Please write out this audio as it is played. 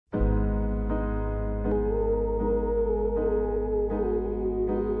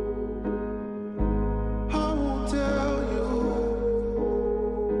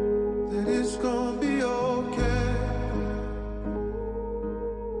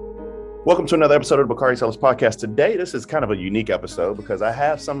Welcome to another episode of the Bakari Sellers Podcast. Today, this is kind of a unique episode because I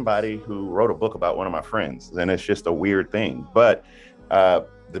have somebody who wrote a book about one of my friends, and it's just a weird thing. But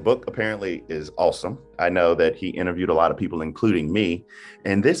the book apparently is awesome. I know that he interviewed a lot of people, including me,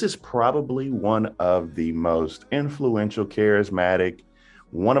 and this is probably one of the most influential, charismatic,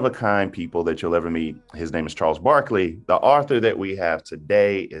 one-of-a-kind people that you'll ever meet. His name is Charles Barkley. The author that we have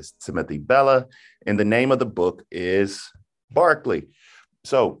today is Timothy Bella, and the name of the book is Barkley.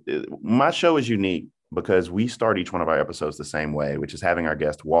 So my show is unique because we start each one of our episodes the same way, which is having our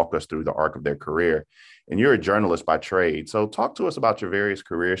guests walk us through the arc of their career. And you're a journalist by trade. So talk to us about your various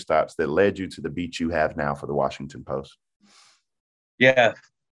career stops that led you to the beat you have now for the Washington Post. Yeah,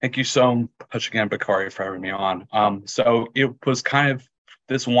 thank you so much again, Bakari, for having me on. So it was kind of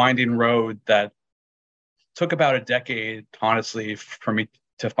this winding road that took about a decade, honestly, for me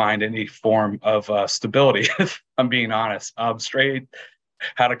to find any form of stability, if I'm being honest. Straight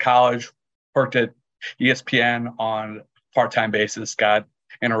out of college, worked at ESPN on a part-time basis, got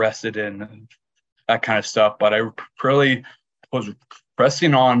interested in that kind of stuff. But I really was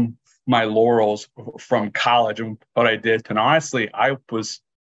resting on my laurels from college and what I did. And honestly, I was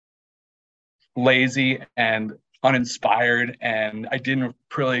lazy and uninspired, and I didn't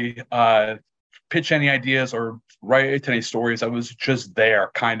really pitch any ideas or write any stories. I was just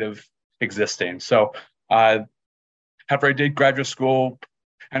there, kind of existing. So after I did graduate school,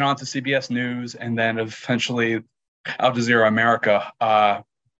 and on to CBS News, and then eventually Al Jazeera America,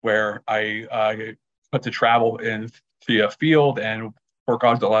 where I got to travel in the field and work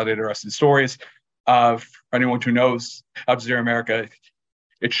on a lot of interesting stories. For anyone who knows, Al Jazeera America,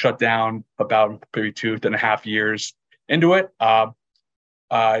 it shut down about maybe 2.5 years into it.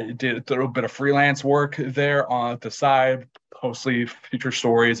 I did a little bit of freelance work there on the side, mostly feature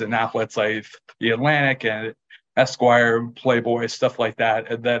stories and outlets like The Atlantic and Esquire, Playboy, stuff like that.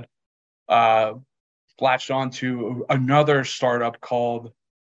 And then latched on to another startup called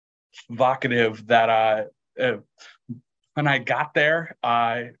Vocative that when I got there,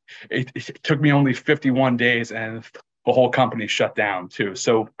 it took me only 51 days and the whole company shut down too.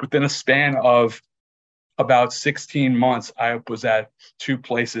 So within a span of about 16 months, I was at two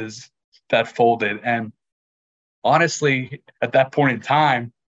places that folded. And honestly, at that point in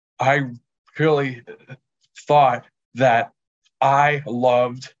time, I really thought that I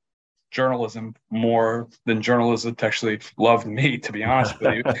loved journalism more than journalism actually loved me, to be honest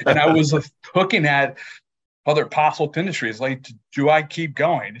with you. And I was looking at other possible industries. Like, do I keep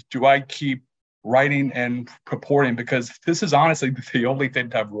going? Do I keep writing and reporting? Because this is honestly the only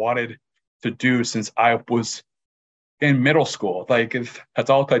thing I've wanted to do since I was in middle school. Like, if that's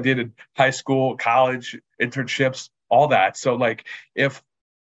all I did in high school, college, internships, all that. So like, if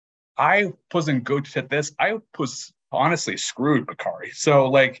I wasn't good at this, I was honestly screwed, Bakari. So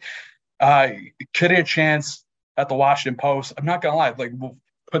like, getting a chance at the Washington Post, I'm not gonna lie, like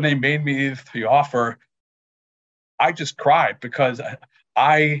when they made me the offer, I just cried because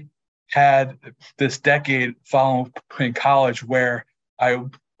I had this decade following college where I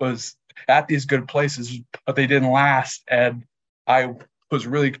was at these good places, but they didn't last. And I was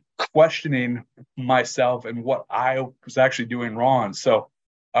really questioning myself and what I was actually doing wrong. So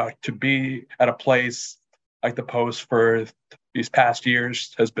to be at a place like the Post for these past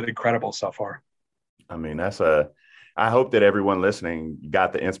years has been incredible so far. I mean, I hope that everyone listening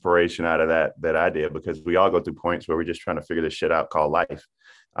got the inspiration out of that I did, because we all go through points where we're just trying to figure this shit out called life.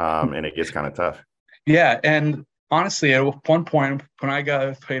 And it gets kind of tough. Yeah. And honestly, at one point when I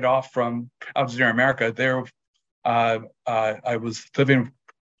got paid off from Al Jazeera America, I was living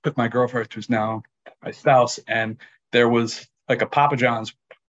with my girlfriend, who's now my spouse, and there was like a Papa John's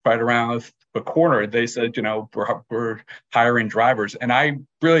right around the corner. They said, we're hiring drivers. And I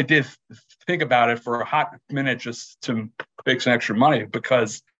really did think about it for a hot minute just to make some extra money,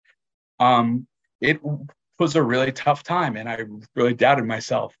 because it was a really tough time and I really doubted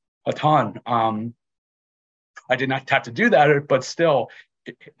myself a ton. I did not have to do that, but still,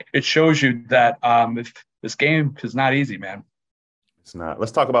 it shows you that this game is not easy, man. It's not.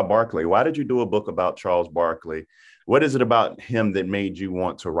 Let's talk about Barkley. Why did you do a book about Charles Barkley? What is it about him that made you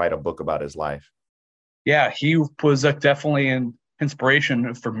want to write a book about his life? Yeah, he was definitely an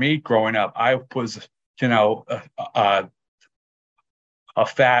inspiration for me growing up. I was, a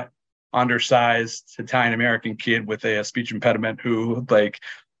fat, undersized Italian American kid with a speech impediment who like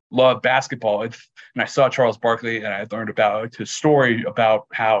loved basketball. And I saw Charles Barkley and I learned about his story about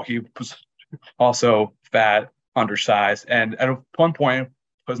how he was also fat, undersized, and at one point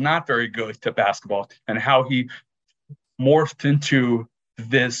was not very good to basketball, and how he morphed into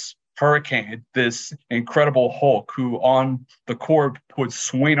this hurricane, this incredible Hulk who on the court would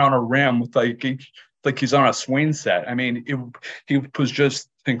swing on a rim like he's on a swing set. I mean, he was just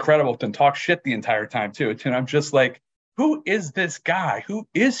incredible and talk shit the entire time too. And I'm just like, who is this guy? Who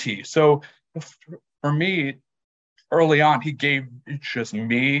is he? So for me, early on, he gave just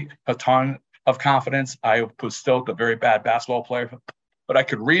me a ton of confidence. I was still a very bad basketball player, but I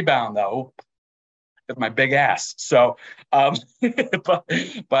could rebound though with my big ass. So,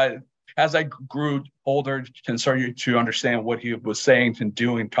 but as I grew older and started to understand what he was saying and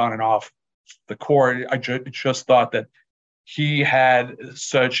doing on and off the court, I just thought that he had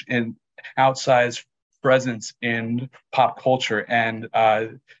such an outsized presence in pop culture. And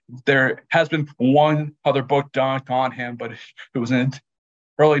there has been one other book done on him, but it was in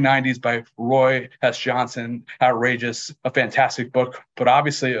early 90s by Roy S. Johnson. Outrageous, a fantastic book, but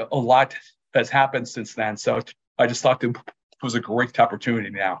obviously a lot has happened since then. So I just thought it was a great opportunity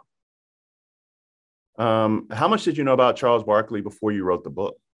now. How much did you know about Charles Barkley before you wrote the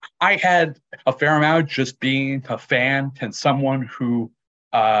book? I had a fair amount, just being a fan and someone who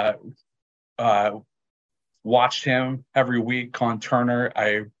watched him every week on Turner.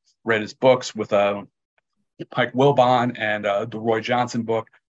 I read his books with Mike Wilbon and the Roy Johnson book.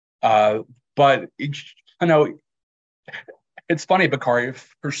 But I know it's funny, Bakari,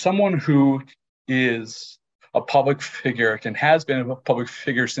 for someone who is a public figure and has been a public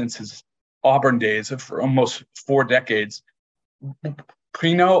figure since his Auburn days for almost 4 decades,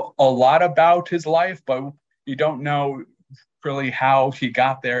 we know a lot about his life, but you don't know really how he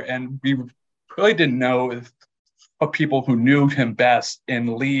got there. And we really didn't know of people who knew him best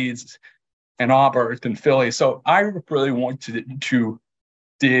in Leeds and Auburn and Philly. So I really wanted to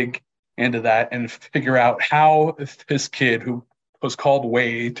dig into that and figure out how this kid who was called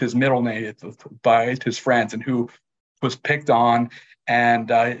Wade, his middle name, by his friends, and who was picked on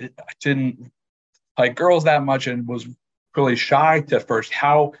and didn't like girls that much and was really shy at first,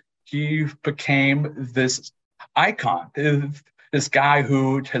 how he became this icon, this guy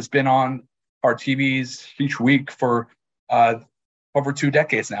who has been on our TVs each week for over 2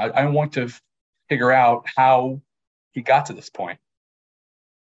 decades now. I want to figure out how he got to this point.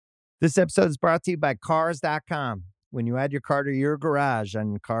 This episode is brought to you by Cars.com. When you add your car to your garage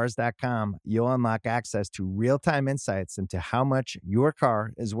on Cars.com, you'll unlock access to real-time insights into how much your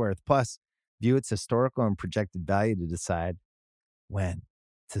car is worth. Plus, view its historical and projected value to decide when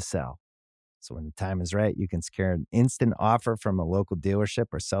to sell. So when the time is right, you can secure an instant offer from a local dealership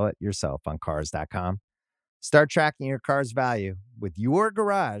or sell it yourself on Cars.com. Start tracking your car's value with your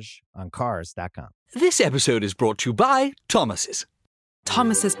garage on Cars.com. This episode is brought to you by Thomas's.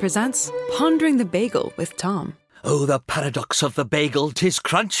 Thomas's presents Pondering the Bagel with Tom. Oh, the paradox of the bagel. 'Tis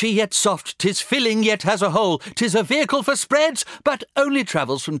crunchy yet soft, 'tis filling yet has a hole. 'Tis a vehicle for spreads, but only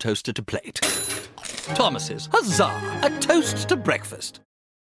travels from toaster to plate. Thomas's, huzzah, a toast to breakfast.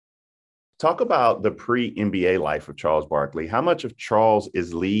 Talk about the pre-NBA life of Charles Barkley. How much of Charles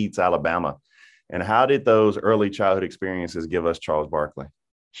is Leeds, Alabama? And how did those early childhood experiences give us Charles Barkley?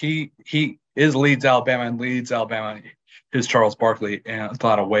 He is Leeds, Alabama, and Leeds, Alabama is Charles Barkley in a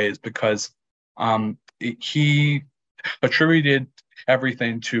lot of ways because he attributed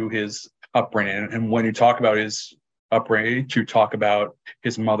everything to his upbringing. And when you talk about his upbringing, you talk about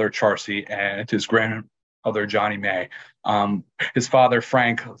his mother, Charcy, and his grandmother, Johnny May. His father,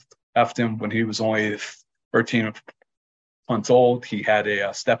 Frank, left him when he was only 13 months old. He had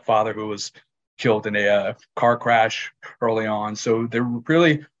a stepfather who was killed in a car crash early on. So there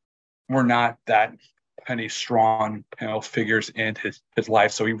really were not that many strong figures in his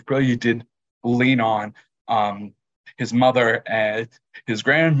life. So he really did lean on his mother and his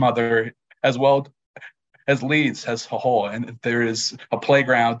grandmother, as well as Leeds as a whole. And there is a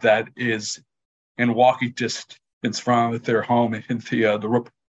playground that is in walking distance from their home in the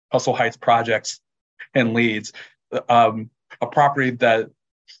Russell Heights projects in Leeds, a property that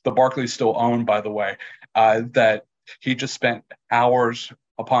the Barkleys still own, by the way, that he just spent hours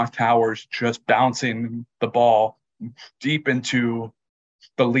upon hours just bouncing the ball deep into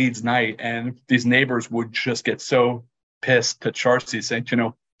the Leeds night. And these neighbors would just get so pissed at Charcy,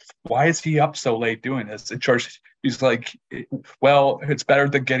 saying, why is he up so late doing this? And Charcy, he's like, well, it's better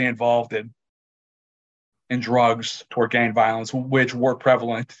than getting involved in drugs or gang violence, which were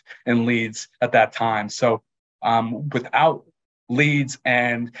prevalent in Leeds at that time. So without Leeds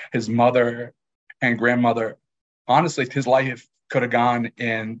and his mother and grandmother, honestly, his life could have gone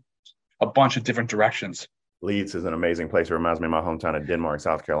in a bunch of different directions. Leeds is an amazing place. It reminds me of my hometown of Denmark,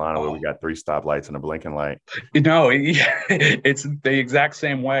 South Carolina, where we got 3 stoplights and a blinking light. It's the exact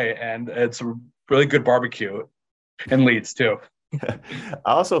same way. And it's a really good barbecue in Leeds, too. I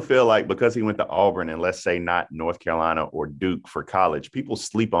also feel like because he went to Auburn and let's say not North Carolina or Duke for college, people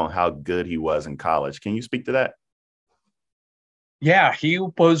sleep on how good he was in college. Can you speak to that? Yeah, he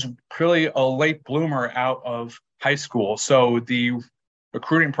was really a late bloomer out of high school. So the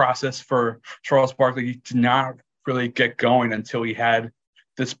recruiting process for Charles Barkley did not really get going until he had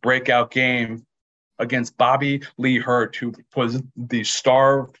this breakout game against Bobby Lee Hurt, who was the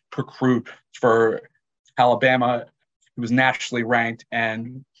star recruit for Alabama. He was nationally ranked,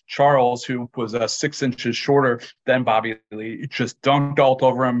 and Charles, who was 6 inches shorter than Bobby Lee, just dunked all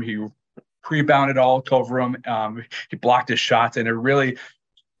over him. He rebounded all over him. He blocked his shots, and it really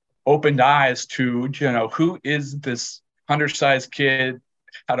opened eyes to, who is this undersized kid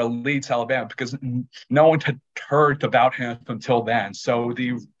out of Leeds, Alabama, because no one had heard about him until then. So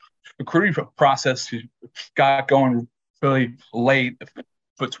the recruiting process got going really late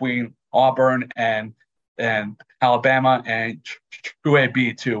between Auburn and Alabama and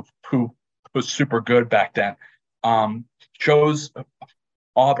UAB too, who was super good back then. Chose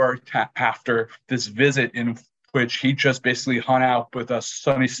Auburn after this visit in which he just basically hung out with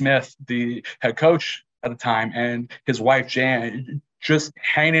Sonny Smith, the head coach at the time, and his wife Jan, just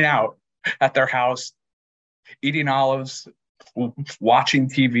hanging out at their house, eating olives, watching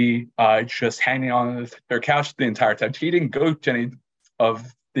TV, just hanging on their couch the entire time. He didn't go to any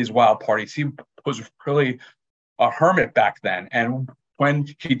of these wild parties. He was really a hermit back then. And when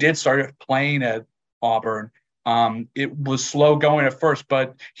he did start playing at Auburn, it was slow going at first,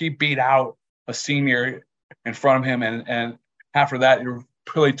 but he beat out a senior in front of him. And after that, it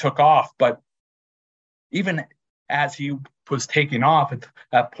really took off. But even as he was taking off at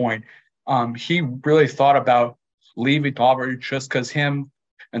that point, he really thought about leaving Auburn just because him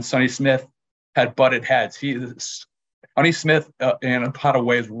and Sonny Smith had butted heads. Sonny Smith, in a lot of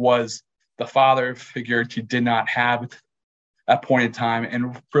ways, was the father figure he did not have at that point in time,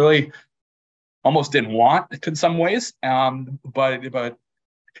 and really almost didn't want in some ways. But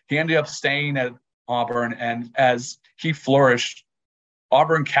he ended up staying at Auburn, and as he flourished,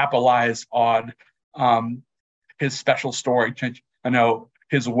 Auburn capitalized on his special story. I know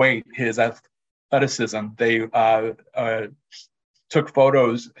his weight, his athleticism. They took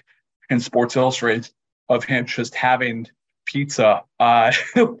photos in Sports Illustrated of him just having pizza,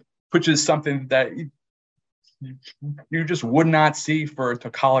 which is something that you just would not see for a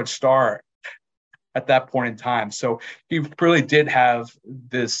college star at that point in time. So he really did have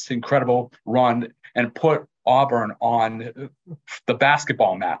this incredible run and put Auburn on the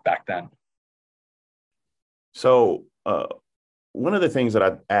basketball map back then. So one of the things that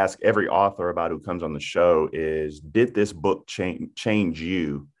I ask every author about who comes on the show is, did this book change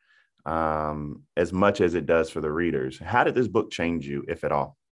you as much as it does for the readers? How did this book change you, if at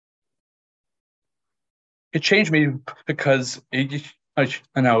all? It changed me because I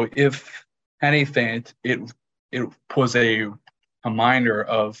know, if anything, it was a reminder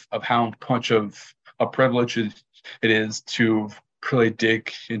of how much of a privilege it is to really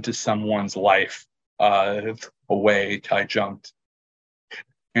dig into someone's life the way I jumped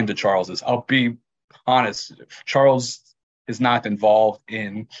into Charles's. I'll be honest, Charles is not involved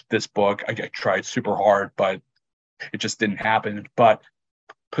in this book. I tried super hard, but it just didn't happen. But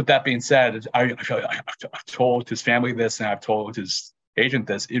that being said, I've told his family this, and I've told his agent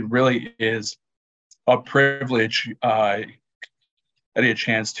this. It really is a privilege that he had a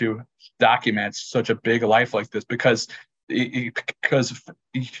chance to document such a big life like this, because I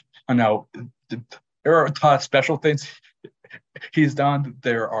know there are a lot of special things he's done.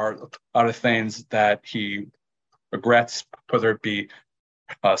 There are a lot of things that he regrets, whether it be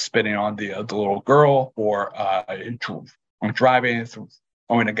spitting on the little girl, or driving,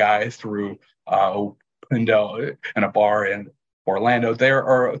 throwing a guy through a window in a bar in Orlando. There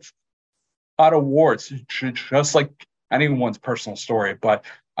are a lot of warts, just like anyone's personal story. But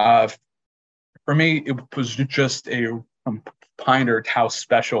for me, it was just a reminder how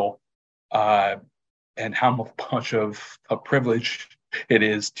special and how much of a privilege it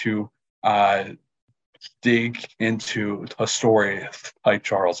is to dig into a story like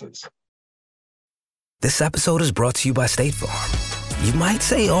Charles's. This episode is brought to you by State Farm. You might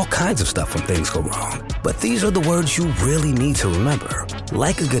say all kinds of stuff when things go wrong, but these are the words you really need to remember.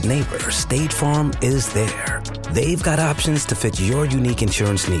 Like a good neighbor, State Farm is there. They've got options to fit your unique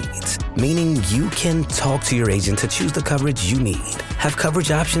insurance needs, meaning you can talk to your agent to choose the coverage you need, have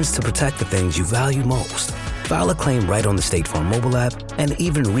coverage options to protect the things you value most, file a claim right on the State Farm mobile app, and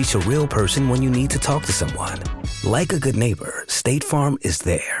even reach a real person when you need to talk to someone. Like a good neighbor, State Farm is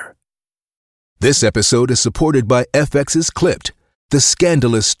there. This episode is supported by FX's Clipped, The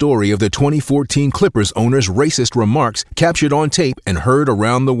scandalous story of the 2014 Clippers owner's racist remarks captured on tape and heard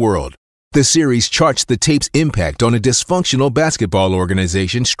around the world. The series charts the tape's impact on a dysfunctional basketball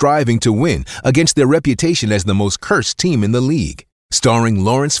organization striving to win against their reputation as the most cursed team in the league. Starring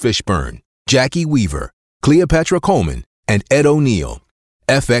Lawrence Fishburne, Jackie Weaver, Cleopatra Coleman, and Ed O'Neill.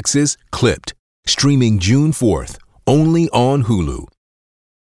 FX's Clipped, streaming June 4th, only on Hulu.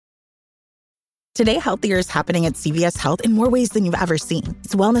 Today, healthier is happening at CVS Health in more ways than you've ever seen.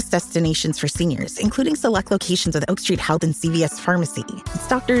 It's wellness destinations for seniors, including select locations with Oak Street Health and CVS Pharmacy. It's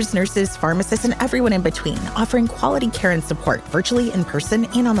doctors, nurses, pharmacists, and everyone in between, offering quality care and support virtually, in person,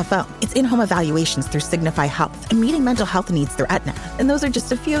 and on the phone. It's in-home evaluations through Signify Health and meeting mental health needs through Aetna. And those are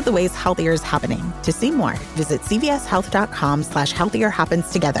just a few of the ways healthier is happening. To see more, visit cvshealth.com/healthier happens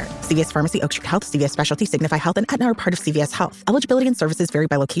together. CVS Pharmacy, Oak Street Health, CVS Specialty, Signify Health, and Aetna are part of CVS Health. Eligibility and services vary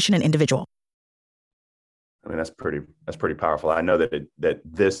by location and individual. I mean, that's pretty powerful. I know that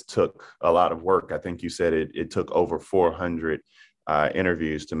this took a lot of work. I think you said it took over 400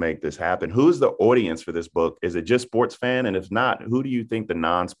 interviews to make this happen. Who's the audience for this book? Is it just sports fan? And if not, who do you think the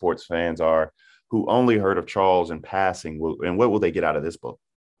non-sports fans are who only heard of Charles in passing? And what will they get out of this book?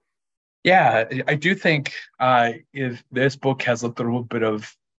 Yeah, I do think if this book has a little bit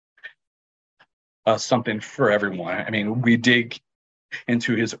of something for everyone. I mean, we dig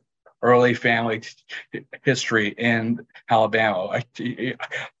into his early family history in Alabama.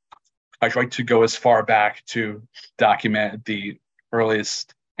 I try to go as far back to document the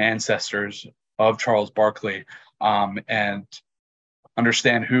earliest ancestors of Charles Barkley, and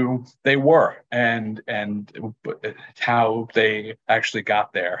understand who they were and how they actually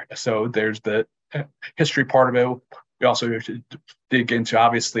got there. So there's the history part of it. We also have to dig into,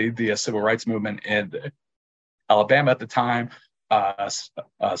 obviously, the civil rights movement in Alabama at the time,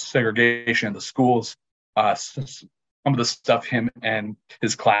 segregation in the schools, some of the stuff him and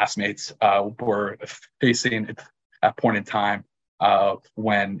his classmates were facing at that point in time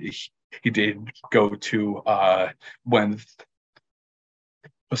when he did go to, when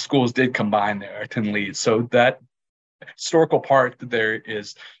the schools did combine there to lead. So that historical part, there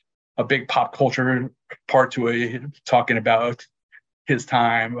is a big pop culture part to it, talking about his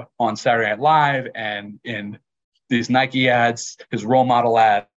time on Saturday Night Live and in these Nike ads, his role model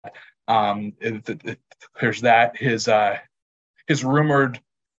ad. There's that, his rumored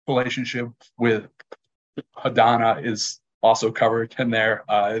relationship with Madonna is also covered in there.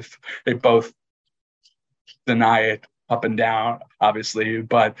 They both deny it up and down, obviously.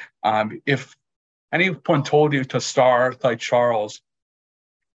 But if anyone told you to star like Charles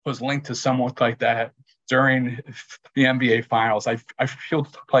was linked to someone like that during the NBA Finals, I feel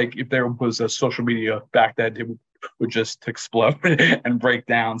like if there was a social media back then, it would just explode and break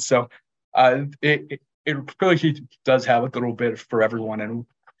down. So it really does have a little bit for everyone. And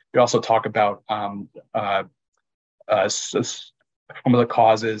we also talk about some of the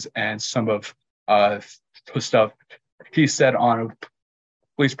causes and some of the stuff he said on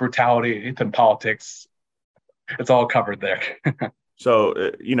police brutality and politics. It's all covered there. So,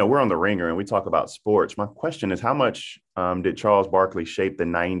 we're on The Ringer and we talk about sports. My question is, how much did Charles Barkley shape the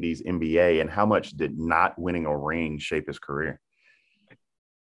 90s NBA, and how much did not winning a ring shape his career?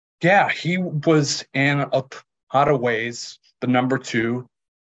 Yeah, he was in a lot of ways the number two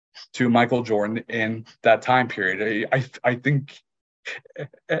to Michael Jordan in that time period. I think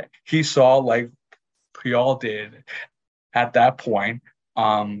he saw, like we all did at that point,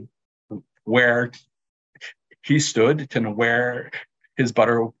 where he stood and where his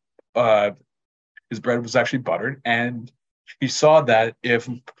bread was actually buttered. And he saw that if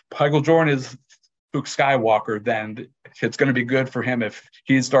Michael Jordan is Luke Skywalker, then it's going to be good for him if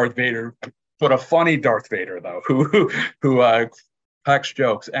he's Darth Vader, but a funny Darth Vader, though, who cracks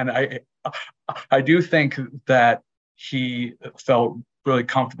jokes. And I do think that he felt really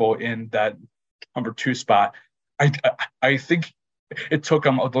comfortable in that number two spot. I think it took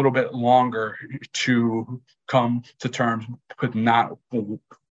him a little bit longer to come to terms with not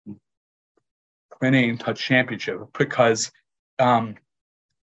winning a championship, because you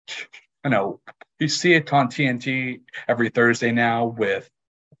see it on TNT every Thursday now with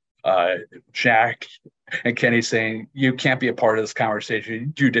Jack and Kenny saying, you can't be a part of this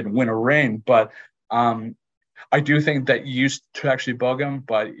conversation, you didn't win a ring. But I do think that used to actually bug him.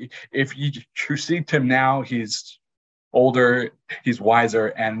 But if you see Tim now, he's older, he's wiser,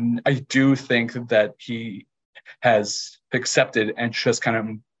 and I do think that he has accepted and just kind of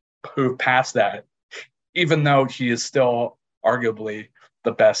moved past that, even though he is still arguably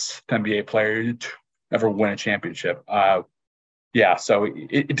the best NBA player to ever win a championship. So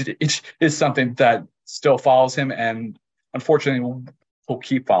it is something that still follows him, and unfortunately, we'll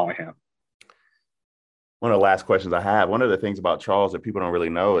keep following him. One of the last questions I have, one of the things about Charles that people don't really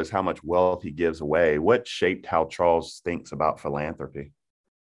know is how much wealth he gives away. What shaped how Charles thinks about philanthropy?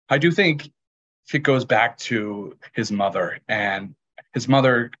 I do think it goes back to his mother, and his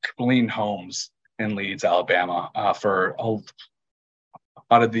mother cleaned homes in Leeds, Alabama, for a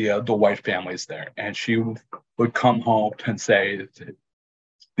lot of the white families there. And she would come home and say,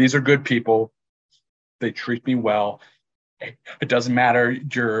 these are good people. They treat me well. It doesn't matter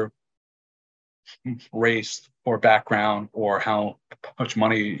your race or background or how much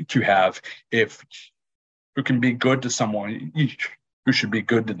money you have. If you can be good to someone, you should be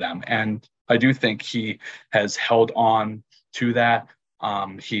good to them. And I do think he has held on to that.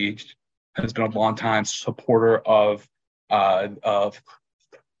 He has been a long time supporter of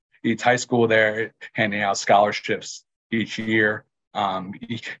East High School there, handing out scholarships each year.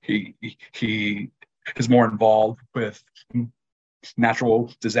 He is more involved with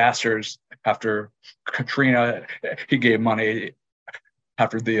natural disasters. After Katrina, he gave money.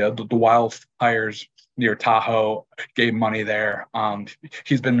 After the wildfires near Tahoe, gave money there.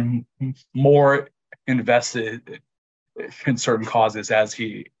 He's been more invested in certain causes as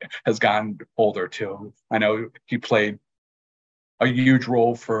he has gotten older too. I know he played a huge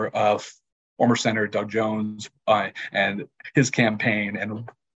role for former Senator Doug Jones and his campaign, and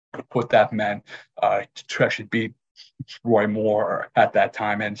what that meant to actually beat Roy Moore at that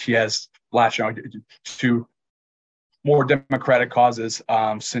time. And he has latched on to more democratic causes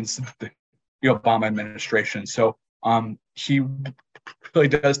since the Obama administration. So he really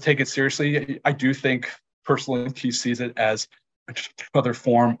does take it seriously. I do think personally he sees it as another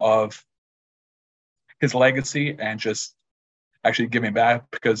form of his legacy and just actually giving back,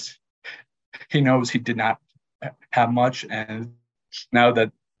 because he knows he did not have much, and now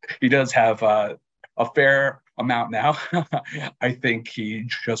that he does have a fair amount now, I think he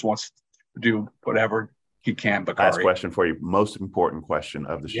just wants to do whatever he can. Bakari. Last question for you. Most important question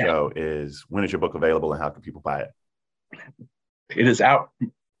of the show is, when is your book available and how can people buy it? It is out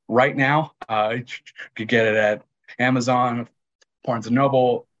right now. You could get it at Amazon, Barnes &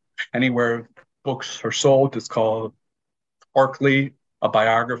 Noble, anywhere books are sold. It's called Barkley, a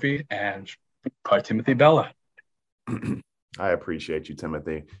Biography, and by Timothy Bella. I appreciate you,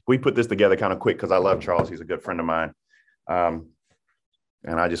 Timothy. We put this together kind of quick because I love Charles. He's a good friend of mine.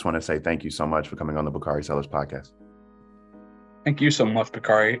 And I just want to say thank you so much for coming on the Bakari Sellers podcast. Thank you so much,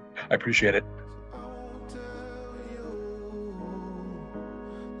 Bakari. I appreciate it.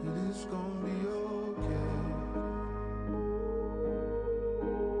 It's gonna be